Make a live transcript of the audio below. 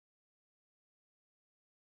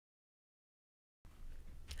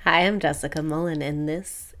Hi, I'm Jessica Mullen, and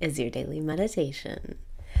this is your daily meditation.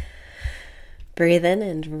 Breathe in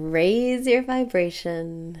and raise your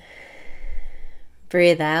vibration.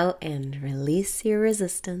 Breathe out and release your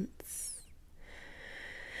resistance.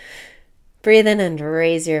 Breathe in and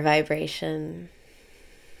raise your vibration.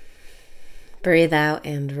 Breathe out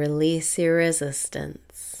and release your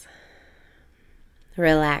resistance.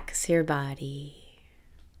 Relax your body.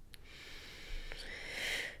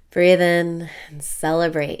 Breathe in and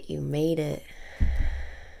celebrate you made it.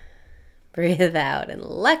 Breathe out and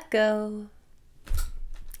let go.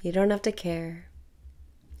 You don't have to care.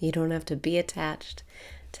 You don't have to be attached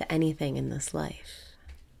to anything in this life.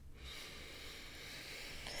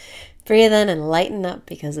 Breathe in and lighten up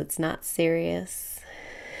because it's not serious.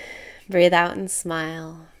 Breathe out and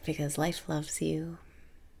smile because life loves you.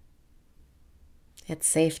 It's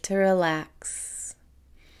safe to relax.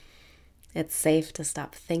 It's safe to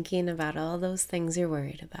stop thinking about all those things you're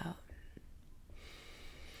worried about.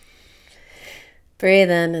 Breathe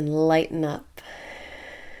in and lighten up.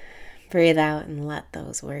 Breathe out and let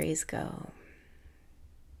those worries go.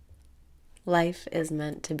 Life is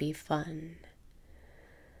meant to be fun.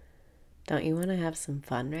 Don't you want to have some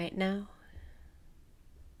fun right now?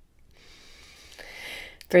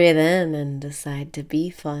 Breathe in and decide to be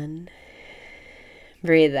fun.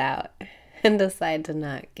 Breathe out and decide to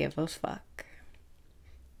not give a fuck.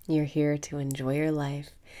 You're here to enjoy your life.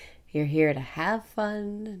 You're here to have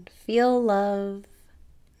fun and feel love.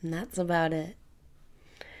 And that's about it.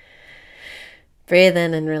 Breathe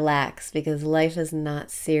in and relax because life is not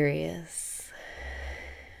serious.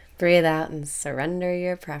 Breathe out and surrender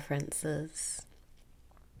your preferences.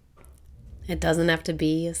 It doesn't have to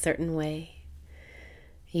be a certain way.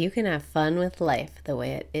 You can have fun with life the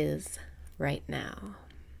way it is right now.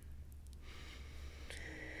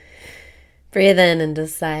 Breathe in and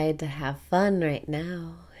decide to have fun right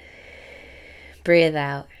now. Breathe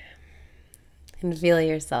out and feel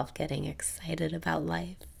yourself getting excited about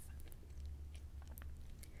life.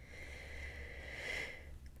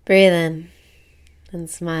 Breathe in and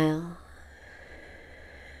smile.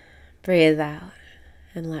 Breathe out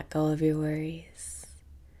and let go of your worries.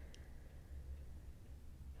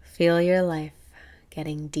 Feel your life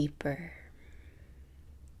getting deeper.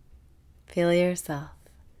 Feel yourself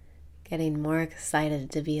getting more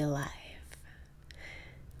excited to be alive.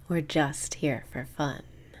 We're just here for fun.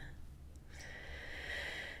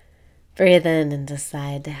 Breathe in and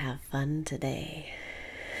decide to have fun today.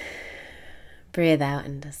 Breathe out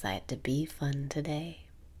and decide to be fun today.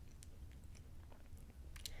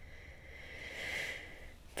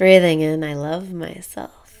 Breathing in, I love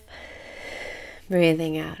myself.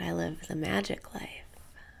 Breathing out, I live the magic life.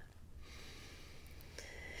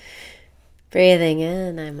 Breathing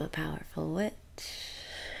in, I'm a powerful witch.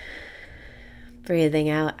 Breathing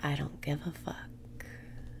out, I don't give a fuck.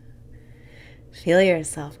 Feel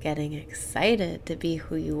yourself getting excited to be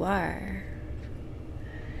who you are.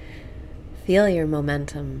 Feel your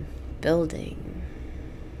momentum building.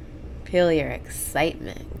 Feel your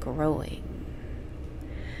excitement growing.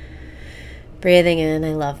 Breathing in,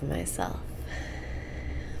 I love myself.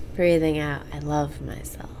 Breathing out, I love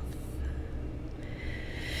myself.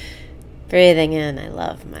 Breathing in, I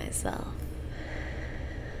love myself.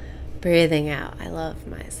 Breathing out, I love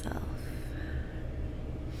myself.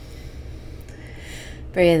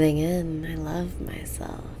 Breathing in, I love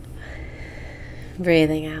myself.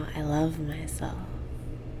 Breathing out, I love myself.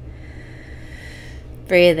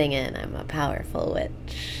 Breathing in, I'm a powerful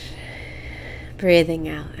witch. Breathing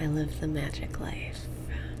out, I live the magic life.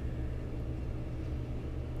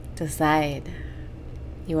 Decide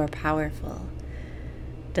you are powerful.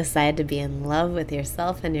 Decide to be in love with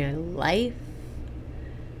yourself and your life.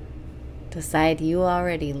 Decide you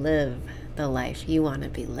already live the life you want to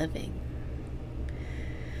be living.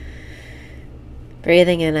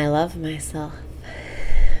 Breathing in, I love myself.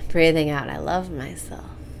 Breathing out, I love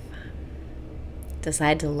myself.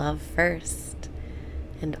 Decide to love first,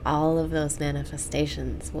 and all of those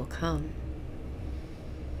manifestations will come.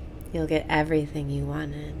 You'll get everything you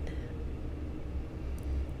wanted.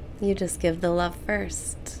 You just give the love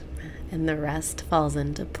first, and the rest falls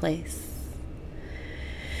into place.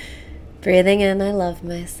 Breathing in, I love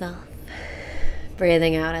myself.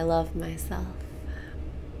 Breathing out, I love myself.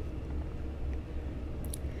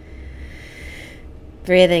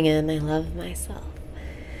 Breathing in, I love myself.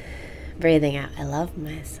 Breathing out, I love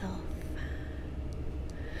myself.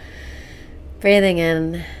 Breathing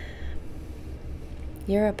in,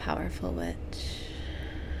 you're a powerful witch.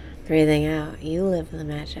 Breathing out, you live the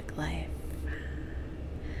magic life.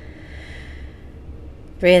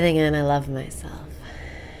 Breathing in, I love myself.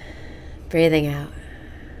 Breathing out,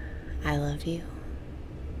 I love you.